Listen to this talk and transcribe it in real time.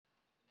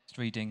Next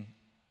reading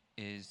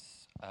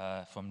is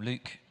from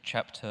Luke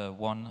chapter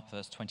 1,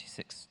 verse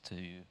 26 to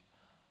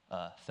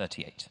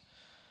 38.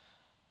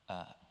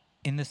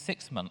 In the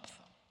 6th month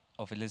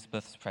of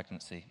Elizabeth's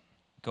pregnancy,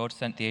 God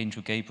sent the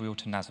angel Gabriel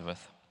to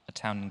Nazareth, a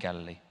town in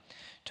Galilee,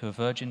 to a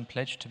virgin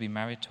pledged to be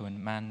married to a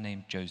man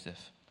named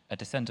Joseph, a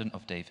descendant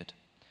of David.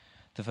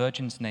 The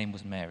virgin's name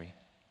was Mary.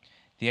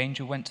 The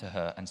angel went to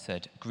her and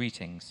said,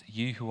 "Greetings,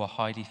 you who are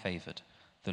highly favored.